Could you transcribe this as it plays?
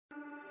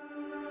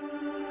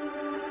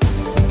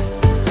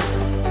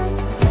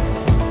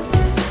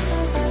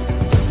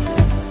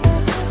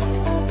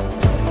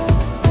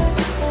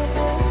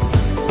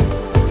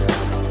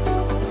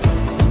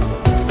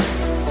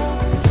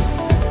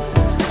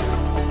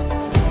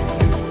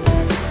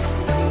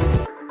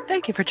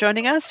Thank you for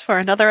joining us for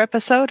another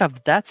episode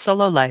of That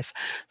Solo Life,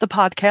 the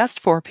podcast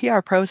for PR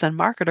pros and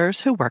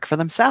marketers who work for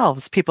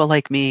themselves. People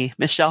like me,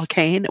 Michelle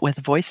Kane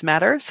with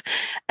VoiceMatters,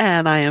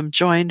 and I am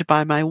joined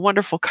by my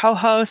wonderful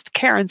co-host,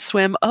 Karen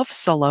Swim of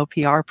Solo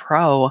PR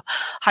Pro.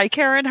 Hi,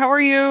 Karen. How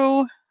are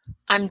you?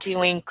 I'm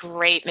doing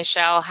great,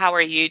 Michelle. How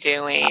are you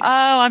doing? Oh,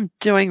 I'm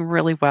doing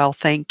really well,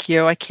 thank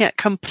you. I can't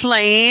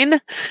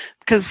complain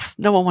because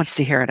no one wants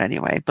to hear it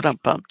anyway, but I'm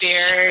bummed.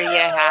 There you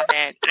have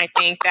it. I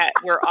think that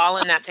we're all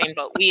in that same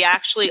boat. We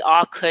actually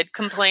all could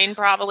complain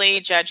probably,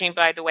 judging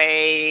by the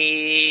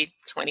way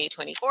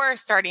 2024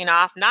 starting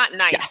off. Not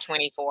nice, yeah.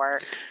 24.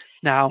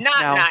 No.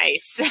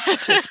 Nice.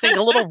 It's being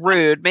a little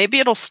rude. Maybe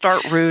it'll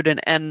start rude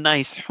and end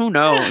nice. Who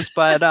knows?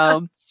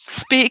 But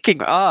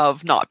speaking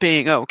of not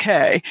being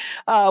okay,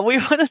 we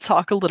want to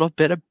talk a little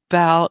bit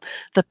about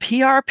the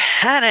PR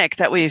panic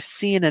that we've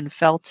seen and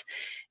felt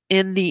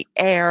in the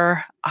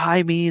air.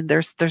 I mean,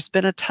 there's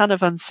been a ton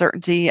of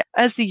uncertainty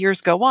as the years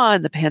go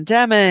on, the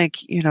pandemic,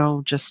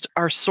 just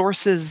our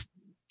sources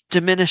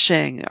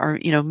diminishing, our,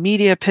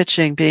 media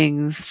pitching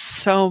being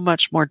so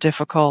much more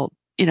difficult,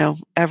 on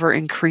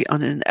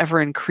an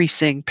ever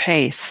increasing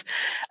pace.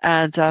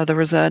 And there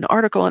was an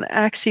article in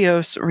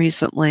Axios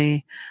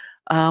recently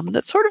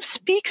that sort of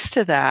speaks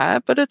to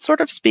that, but it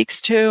sort of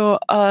speaks to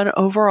an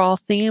overall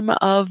theme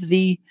of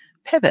the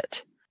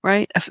pivot,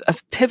 right?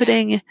 Of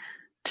pivoting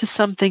to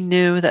something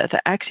new. That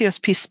the Axios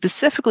piece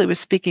specifically was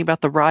speaking about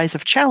the rise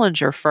of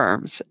challenger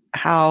firms,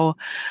 how,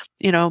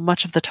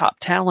 much of the top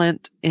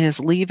talent is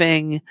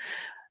leaving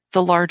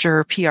the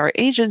larger PR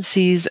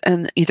agencies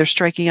and either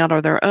striking out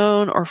on their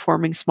own or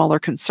forming smaller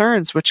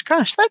concerns, which,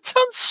 gosh, that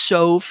sounds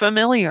so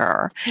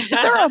familiar. Is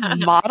there a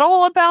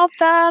model about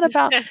that,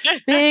 about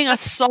being a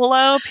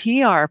solo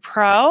PR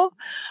pro?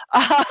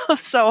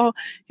 So,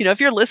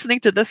 if you're listening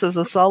to this as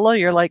a solo,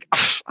 you're like,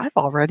 I've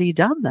already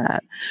done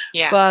that.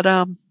 Yeah.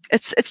 But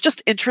it's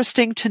just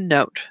interesting to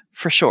note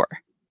for sure.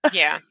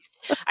 Yeah.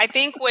 I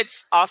think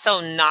what's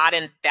also not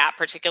in that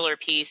particular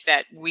piece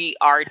that we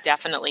are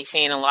definitely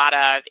seeing a lot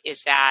of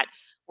is that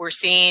we're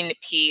seeing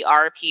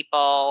PR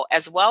people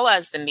as well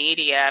as the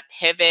media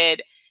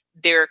pivot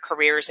their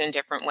careers in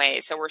different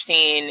ways. So we're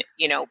seeing,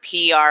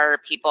 PR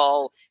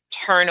people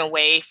turn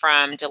away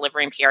from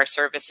delivering PR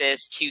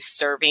services to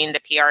serving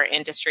the PR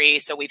industry.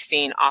 So we've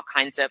seen all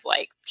kinds of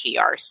like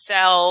PR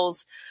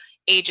cells,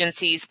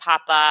 agencies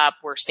pop up.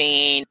 We're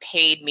seeing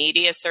paid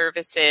media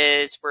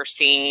services. We're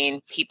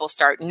seeing people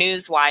start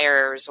news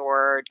wires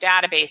or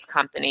database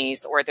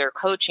companies, or they're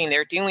coaching.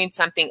 They're doing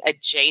something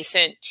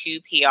adjacent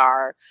to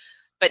PR,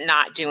 but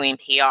not doing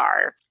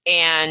PR.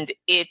 And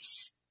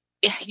it's,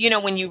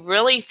 when you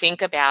really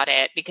think about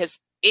it, because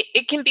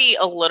it can be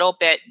a little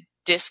bit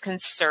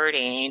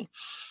disconcerting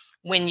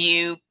when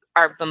you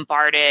are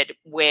bombarded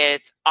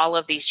with all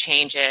of these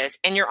changes,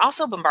 and you're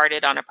also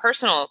bombarded on a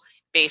personal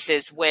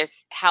basis with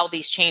how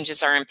these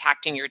changes are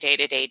impacting your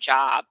day-to-day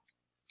job.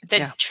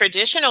 The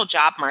traditional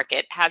job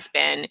market has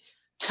been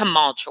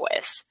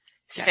tumultuous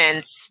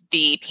since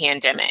the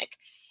pandemic.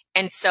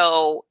 And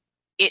so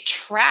it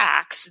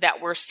tracks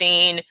that we're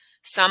seeing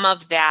some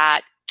of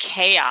that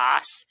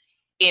chaos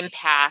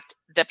impact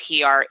the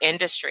PR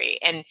industry.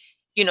 And,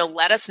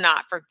 let us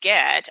not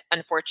forget,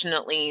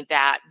 unfortunately,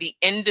 that the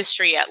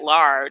industry at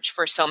large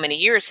for so many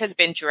years has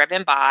been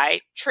driven by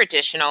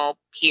traditional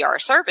PR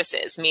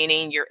services,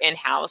 meaning you're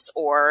in-house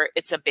or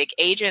it's a big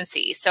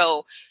agency.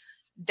 So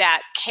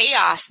that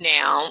chaos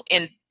now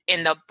in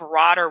the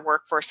broader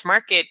workforce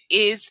market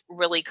is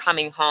really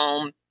coming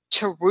home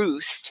to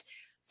roost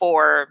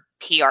for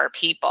PR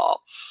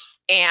people.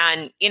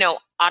 And,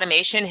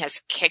 automation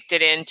has kicked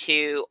it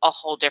into a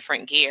whole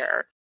different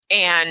gear.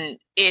 And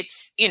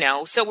it's,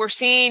 so we're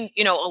seeing,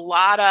 a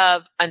lot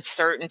of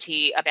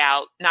uncertainty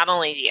about not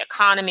only the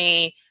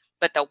economy,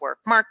 but the work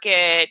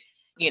market,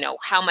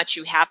 how much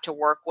you have to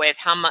work with,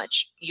 how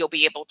much you'll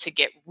be able to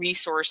get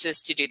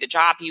resources to do the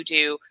job you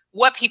do,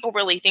 what people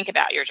really think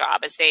about your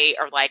job as they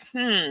are like,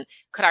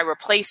 could I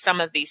replace some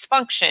of these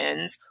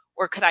functions,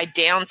 or could I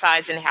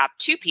downsize and have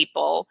two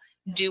people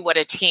do what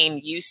a team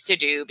used to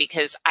do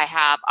because I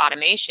have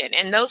automation?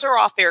 And those are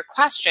all fair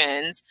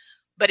questions.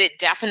 But it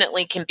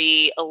definitely can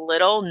be a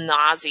little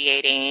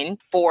nauseating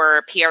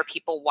for PR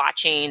people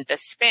watching the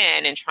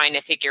spin and trying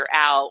to figure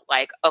out,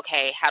 like,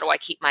 okay, how do I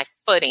keep my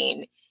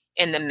footing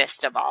in the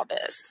midst of all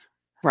this?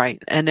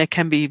 Right. And it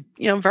can be,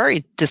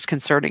 very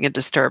disconcerting and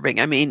disturbing.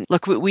 I mean,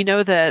 look, we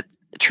know that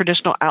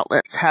traditional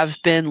outlets have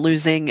been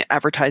losing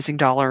advertising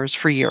dollars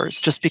for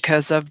years just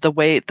because of the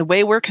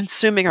way we're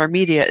consuming our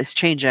media is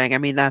changing. I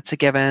mean, that's a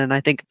given. And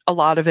I think a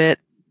lot of it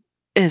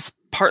is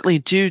partly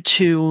due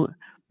to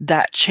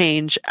that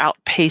change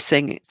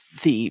outpacing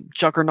the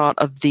juggernaut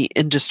of the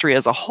industry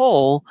as a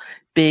whole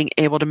being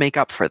able to make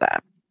up for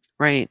that,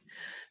 right?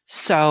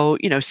 So,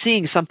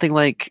 seeing something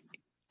like,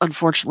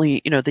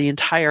 unfortunately, the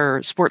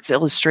entire Sports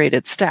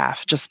Illustrated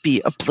staff just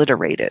be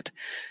obliterated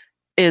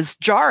is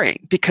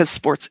jarring because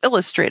Sports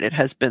Illustrated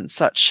has been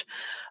such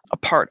a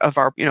part of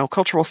our,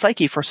 cultural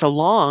psyche for so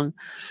long.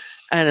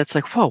 And it's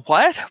like, whoa,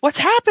 what? What's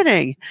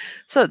happening?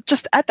 So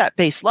just at that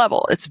base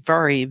level, it's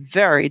very,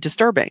 very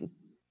disturbing.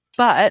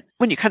 But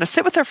when you kind of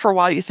sit with it for a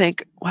while, you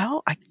think,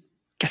 well, I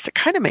guess it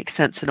kind of makes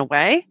sense in a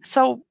way.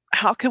 So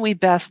how can we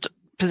best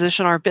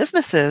position our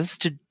businesses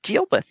to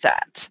deal with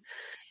that?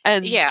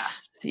 And yeah.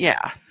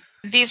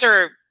 These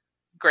are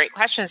great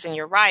questions. And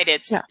you're right.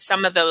 It's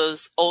some of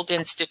those old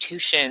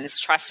institutions,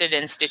 trusted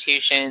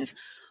institutions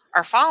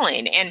are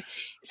falling. And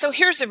so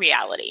here's the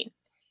reality.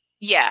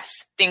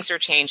 Yes, things are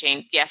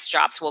changing. Yes,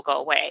 jobs will go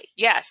away.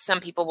 Yes,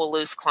 some people will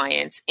lose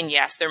clients. And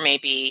yes, there may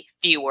be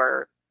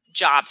fewer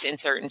jobs in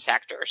certain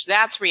sectors.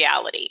 That's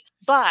reality.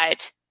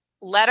 But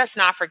let us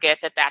not forget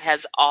that that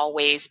has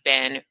always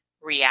been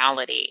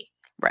reality.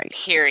 Right.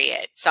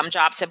 Period. Some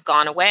jobs have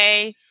gone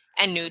away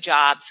and new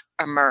jobs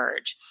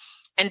emerge.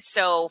 And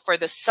so for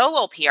the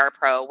solo PR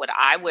pro, what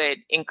I would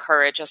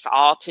encourage us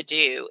all to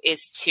do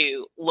is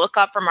to look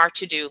up from our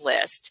to-do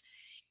list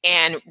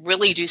and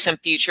really do some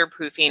future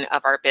proofing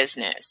of our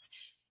business.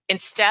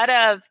 Instead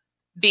of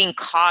being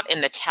caught in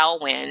the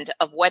tailwind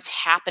of what's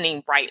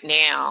happening right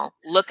now,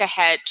 look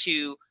ahead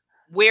to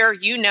where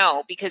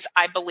because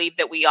I believe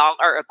that we all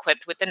are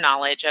equipped with the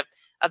knowledge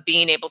of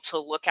being able to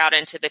look out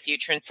into the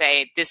future and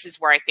say, this is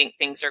where I think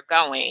things are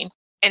going.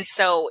 And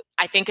so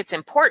I think it's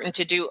important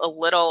to do a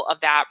little of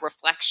that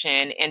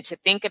reflection and to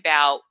think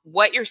about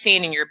what you're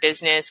seeing in your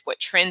business, what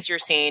trends you're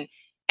seeing,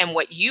 and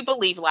what you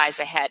believe lies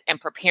ahead and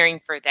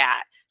preparing for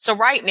that. So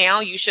right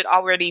now, you should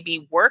already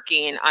be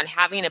working on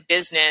having a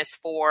business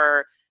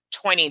for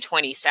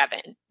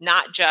 2027,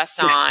 not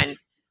just on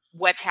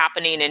what's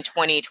happening in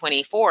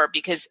 2024,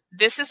 because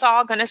this is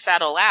all going to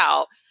settle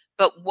out,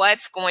 but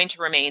what's going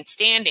to remain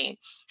standing?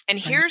 And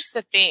here's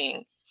the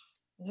thing.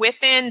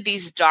 Within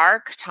these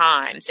dark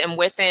times and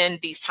within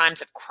these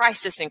times of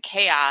crisis and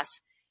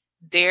chaos,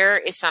 there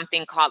is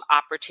something called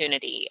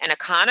opportunity. And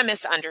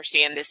economists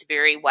understand this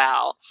very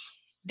well.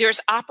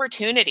 There's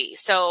opportunity.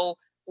 So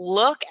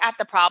look at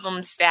the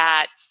problems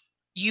that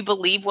you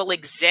believe will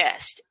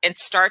exist and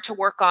start to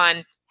work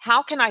on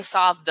how can I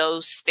solve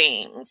those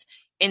things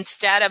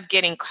instead of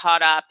getting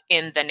caught up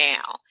in the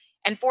now.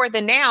 And for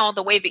the now,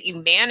 the way that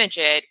you manage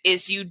it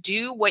is you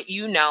do what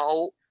you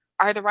know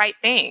are the right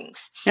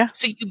things. Yeah.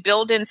 So you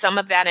build in some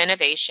of that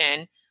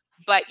innovation,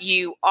 but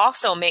you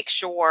also make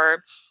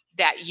sure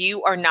that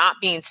you are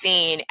not being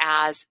seen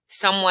as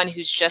someone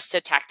who's just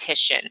a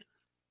tactician.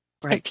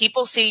 Right. If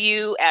people see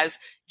you as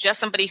just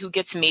somebody who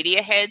gets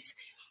media hits,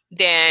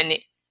 then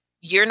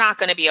you're not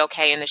going to be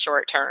okay in the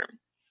short term.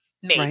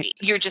 Maybe. Right.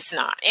 You're just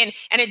not. And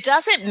it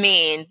doesn't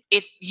mean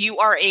if you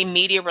are a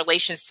media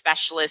relations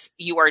specialist,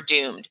 you are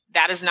doomed.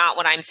 That is not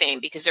what I'm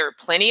saying, because there are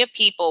plenty of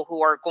people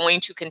who are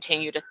going to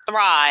continue to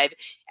thrive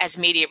as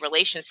media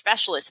relations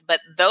specialists.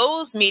 But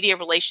those media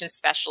relations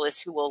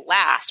specialists who will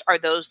last are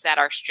those that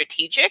are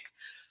strategic,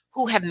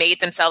 who have made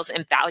themselves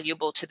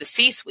invaluable to the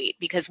C-suite.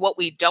 Because what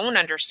we don't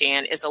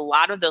understand is a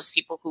lot of those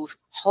people who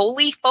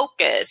wholly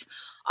focus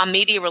on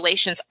media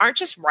relations aren't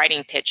just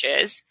writing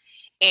pitches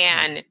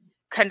and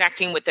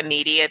connecting with the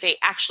media. They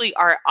actually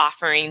are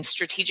offering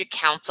strategic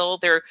counsel.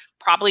 They're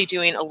probably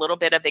doing a little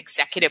bit of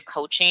executive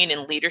coaching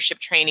and leadership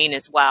training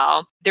as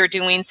well. They're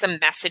doing some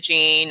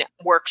messaging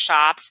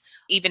workshops,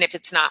 even if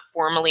it's not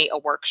formally a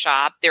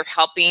workshop. They're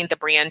helping the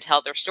brand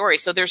tell their story.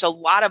 So there's a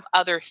lot of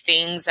other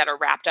things that are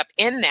wrapped up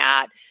in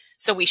that.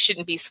 So we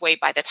shouldn't be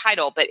swayed by the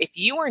title. But if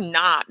you are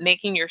not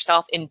making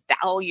yourself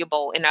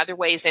invaluable in other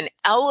ways and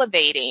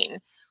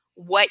elevating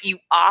what you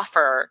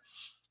offer,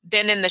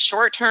 then in the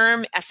short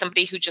term, as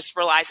somebody who just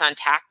relies on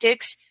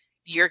tactics,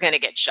 you're going to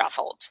get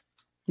shuffled.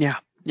 Yeah.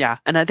 Yeah.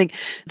 And I think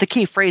the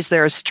key phrase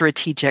there is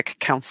strategic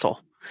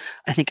counsel.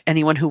 I think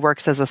anyone who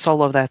works as a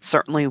solo, that's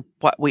certainly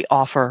what we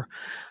offer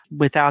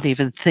without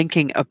even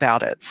thinking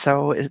about it.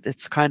 So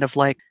it's kind of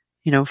like,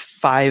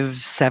 5,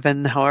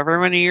 7, however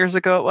many years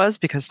ago it was,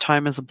 because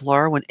time is a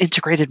blur, when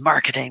integrated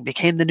marketing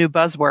became the new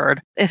buzzword.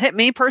 It hit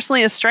me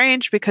personally as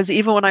strange because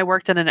even when I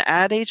worked in an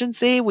ad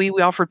agency, we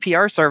offered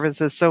PR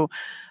services. So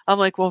I'm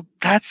like, well,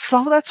 that's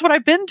what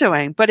I've been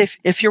doing. But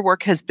if your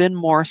work has been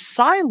more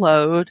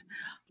siloed,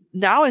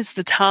 now is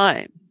the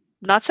time.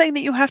 Not saying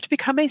that you have to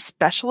become a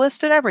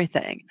specialist at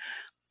everything,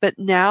 but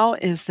now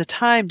is the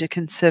time to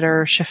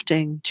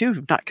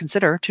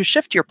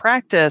shift your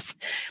practice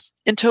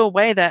into a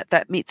way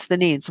that meets the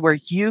needs, where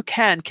you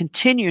can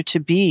continue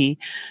to be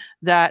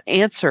that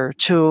answer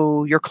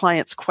to your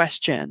client's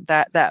question,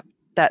 that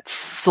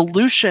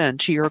solution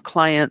to your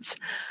client's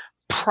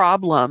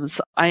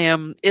problems. I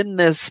am in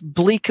this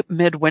bleak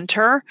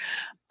midwinter.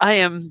 I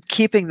am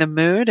keeping the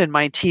mood in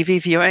my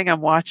TV viewing.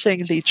 I'm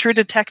watching the True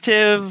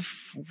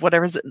Detective,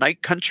 whatever is it,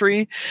 Night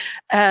Country.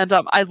 And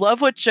I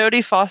love what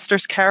Jodie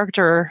Foster's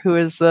character, who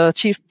is the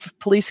chief of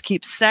police,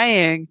 keeps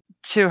saying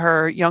to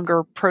her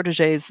younger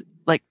proteges,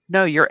 like,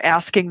 no, you're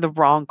asking the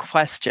wrong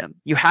question.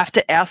 You have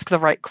to ask the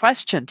right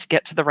question to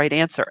get to the right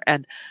answer.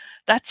 And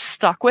that's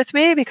stuck with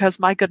me because,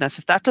 my goodness,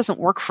 if that doesn't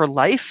work for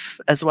life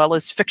as well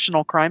as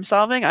fictional crime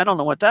solving, I don't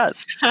know what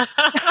does.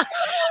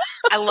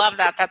 I love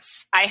that.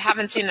 I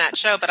haven't seen that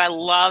show, but I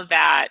love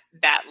that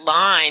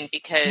line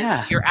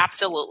because you're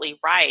absolutely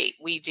right.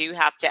 We do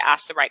have to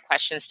ask the right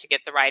questions to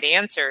get the right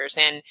answers.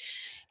 And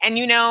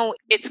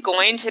it's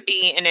going to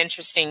be an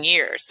interesting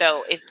year.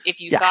 So if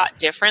you thought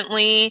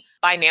differently,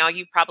 by now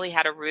you probably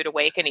had a rude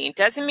awakening.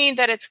 Doesn't mean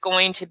that it's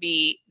going to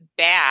be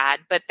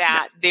bad, but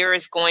that there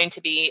is going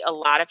to be a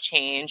lot of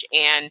change.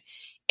 And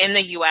in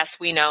the US,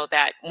 we know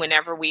that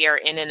whenever we are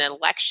in an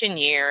election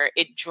year,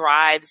 it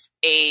drives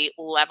a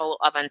level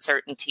of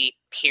uncertainty,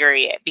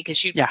 period,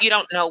 because you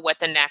don't know what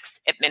the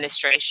next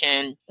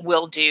administration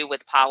will do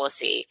with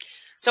policy.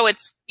 So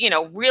it's,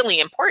 really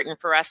important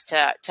for us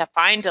to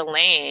find a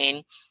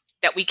lane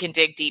that we can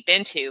dig deep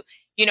into.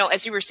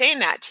 As you were saying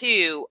that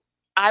too,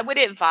 I would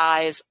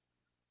advise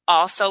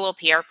all solo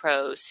PR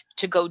pros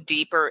to go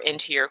deeper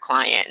into your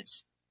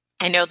clients.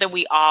 I know that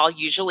we all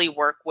usually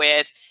work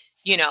with,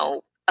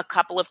 a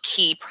couple of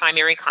key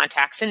primary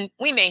contacts, and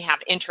we may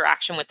have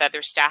interaction with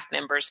other staff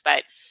members.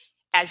 But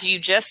as you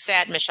just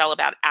said, Michelle,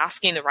 about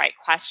asking the right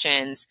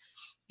questions,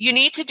 you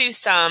need to do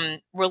some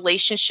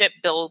relationship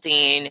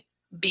building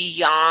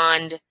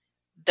beyond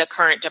the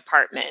current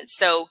department.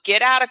 So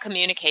get out of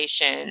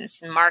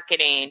communications,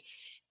 marketing,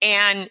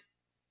 and,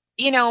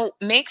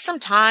 make some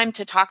time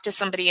to talk to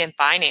somebody in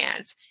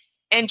finance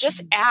and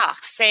just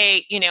ask,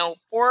 say,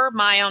 for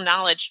my own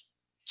knowledge,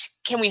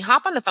 can we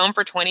hop on the phone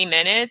for 20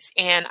 minutes?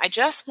 And I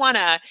just want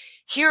to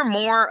hear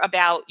more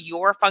about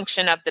your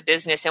function of the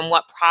business and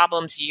what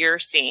problems you're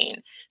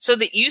seeing so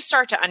that you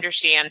start to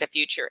understand the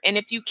future. And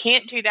if you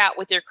can't do that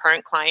with your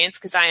current clients,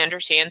 because I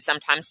understand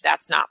sometimes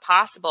that's not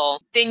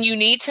possible, then you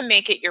need to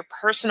make it your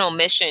personal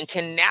mission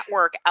to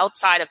network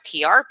outside of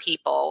PR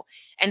people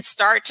and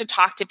start to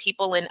talk to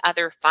people in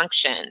other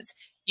functions.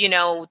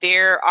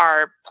 There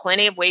are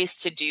plenty of ways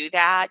to do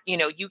that.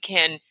 You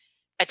can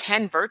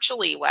attend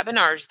virtually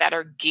webinars that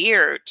are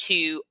geared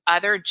to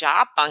other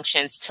job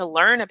functions to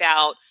learn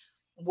about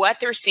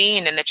what they're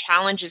seeing and the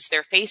challenges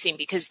they're facing.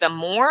 Because the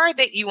more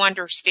that you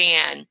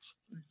understand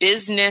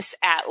business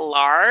at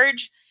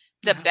large,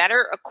 the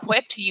better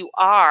equipped you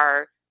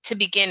are to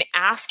begin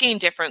asking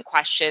different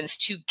questions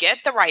to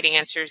get the right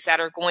answers that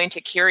are going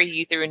to carry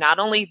you through not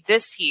only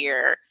this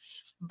year,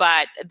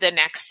 but the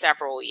next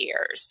several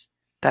years.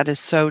 That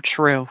is so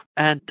true.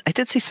 And I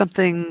did see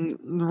something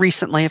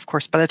recently. Of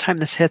course, by the time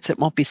this hits, it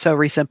won't be so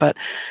recent, but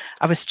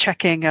I was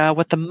checking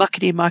what the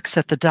muckety mucks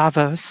at the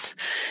Davos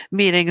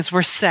meetings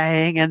were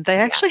saying, and they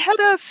actually had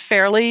a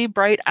fairly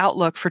bright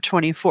outlook for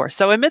 24.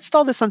 So amidst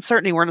all this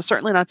uncertainty, we're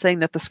certainly not saying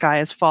that the sky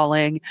is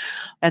falling.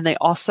 And they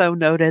also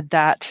noted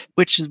that,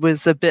 which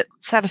was a bit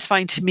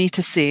satisfying to me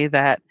to see,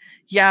 that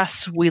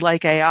yes, we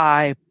like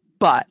AI,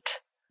 but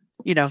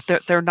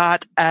they're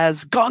not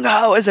as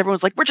gung-ho as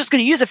everyone's like, we're just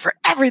going to use it for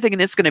everything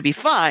and it's going to be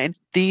fine.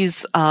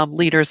 These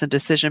leaders and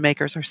decision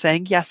makers are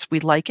saying, yes, we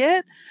like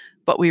it,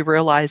 but we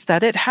realize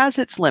that it has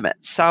its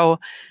limits. So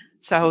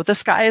the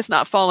sky is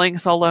not falling,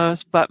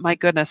 solos, but my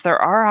goodness, there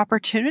are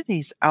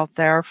opportunities out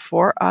there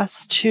for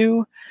us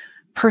to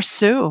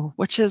pursue,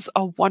 which is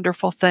a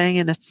wonderful thing.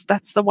 And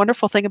that's the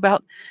wonderful thing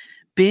about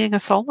being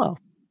a solo.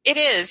 It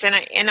is.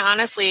 And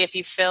honestly, if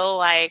you feel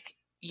like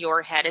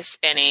your head is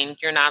spinning,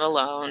 you're not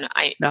alone.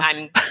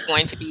 I'm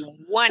going to be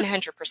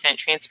 100%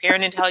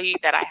 transparent and tell you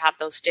that I have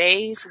those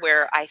days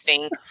where I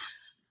think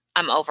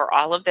I'm over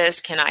all of this.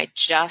 Can I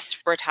just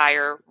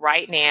retire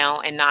right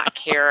now and not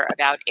care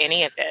about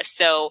any of this?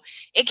 So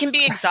it can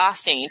be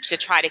exhausting to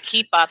try to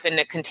keep up and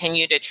to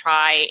continue to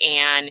try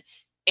and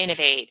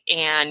innovate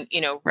and,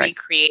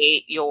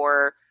 recreate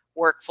your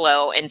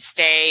workflow and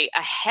stay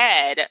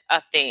ahead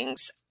of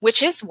things,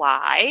 which is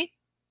why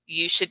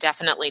you should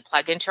definitely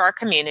plug into our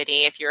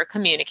community if you're a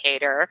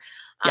communicator,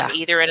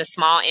 either in a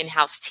small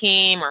in-house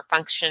team or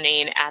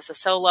functioning as a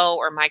solo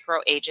or micro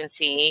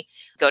agency.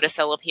 Go to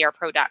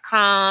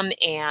soloprpro.com,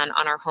 and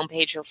on our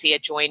homepage, you'll see a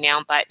Join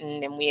Now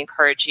button, and we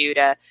encourage you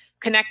to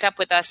connect up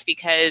with us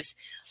because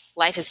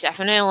life is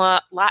definitely a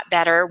lot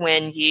better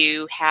when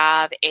you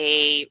have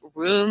a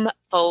room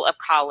full of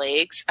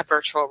colleagues, a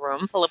virtual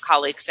room full of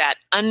colleagues that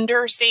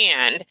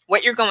understand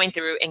what you're going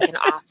through and can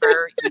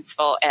offer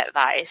useful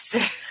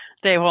advice.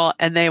 They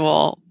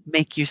will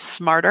make you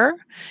smarter,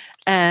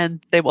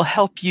 and they will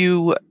help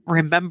you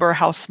remember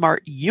how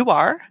smart you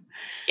are.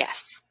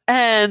 Yes.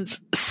 And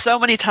so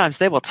many times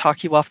they will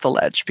talk you off the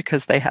ledge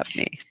because they have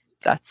me.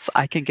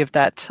 I can give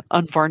that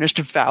unvarnished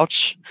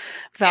vouch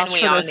and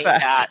we for all those need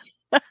facts.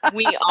 That.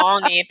 We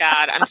all need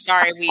that. I'm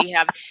sorry,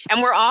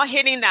 and we're all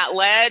hitting that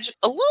ledge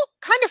a little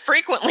kind of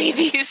frequently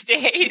these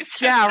days.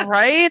 Yeah,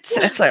 right?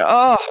 It's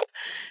like,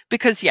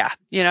 because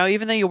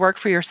even though you work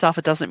for yourself,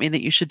 it doesn't mean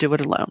that you should do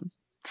it alone.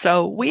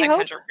 So we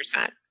 100%.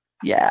 hope.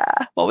 Yeah.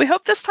 Well, we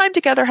hope this time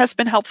together has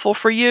been helpful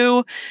for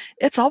you.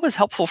 It's always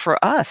helpful for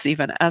us,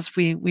 even as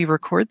we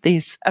record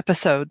these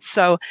episodes.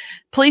 So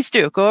please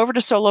do go over to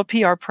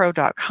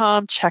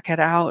soloprpro.com, check it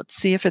out,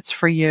 see if it's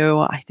for you.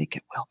 I think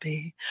it will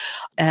be.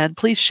 And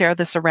please share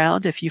this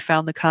around if you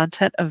found the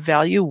content of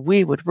value.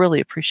 We would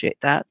really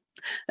appreciate that.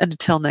 And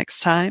until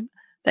next time,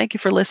 thank you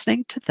for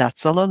listening to That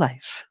Solo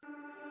Life.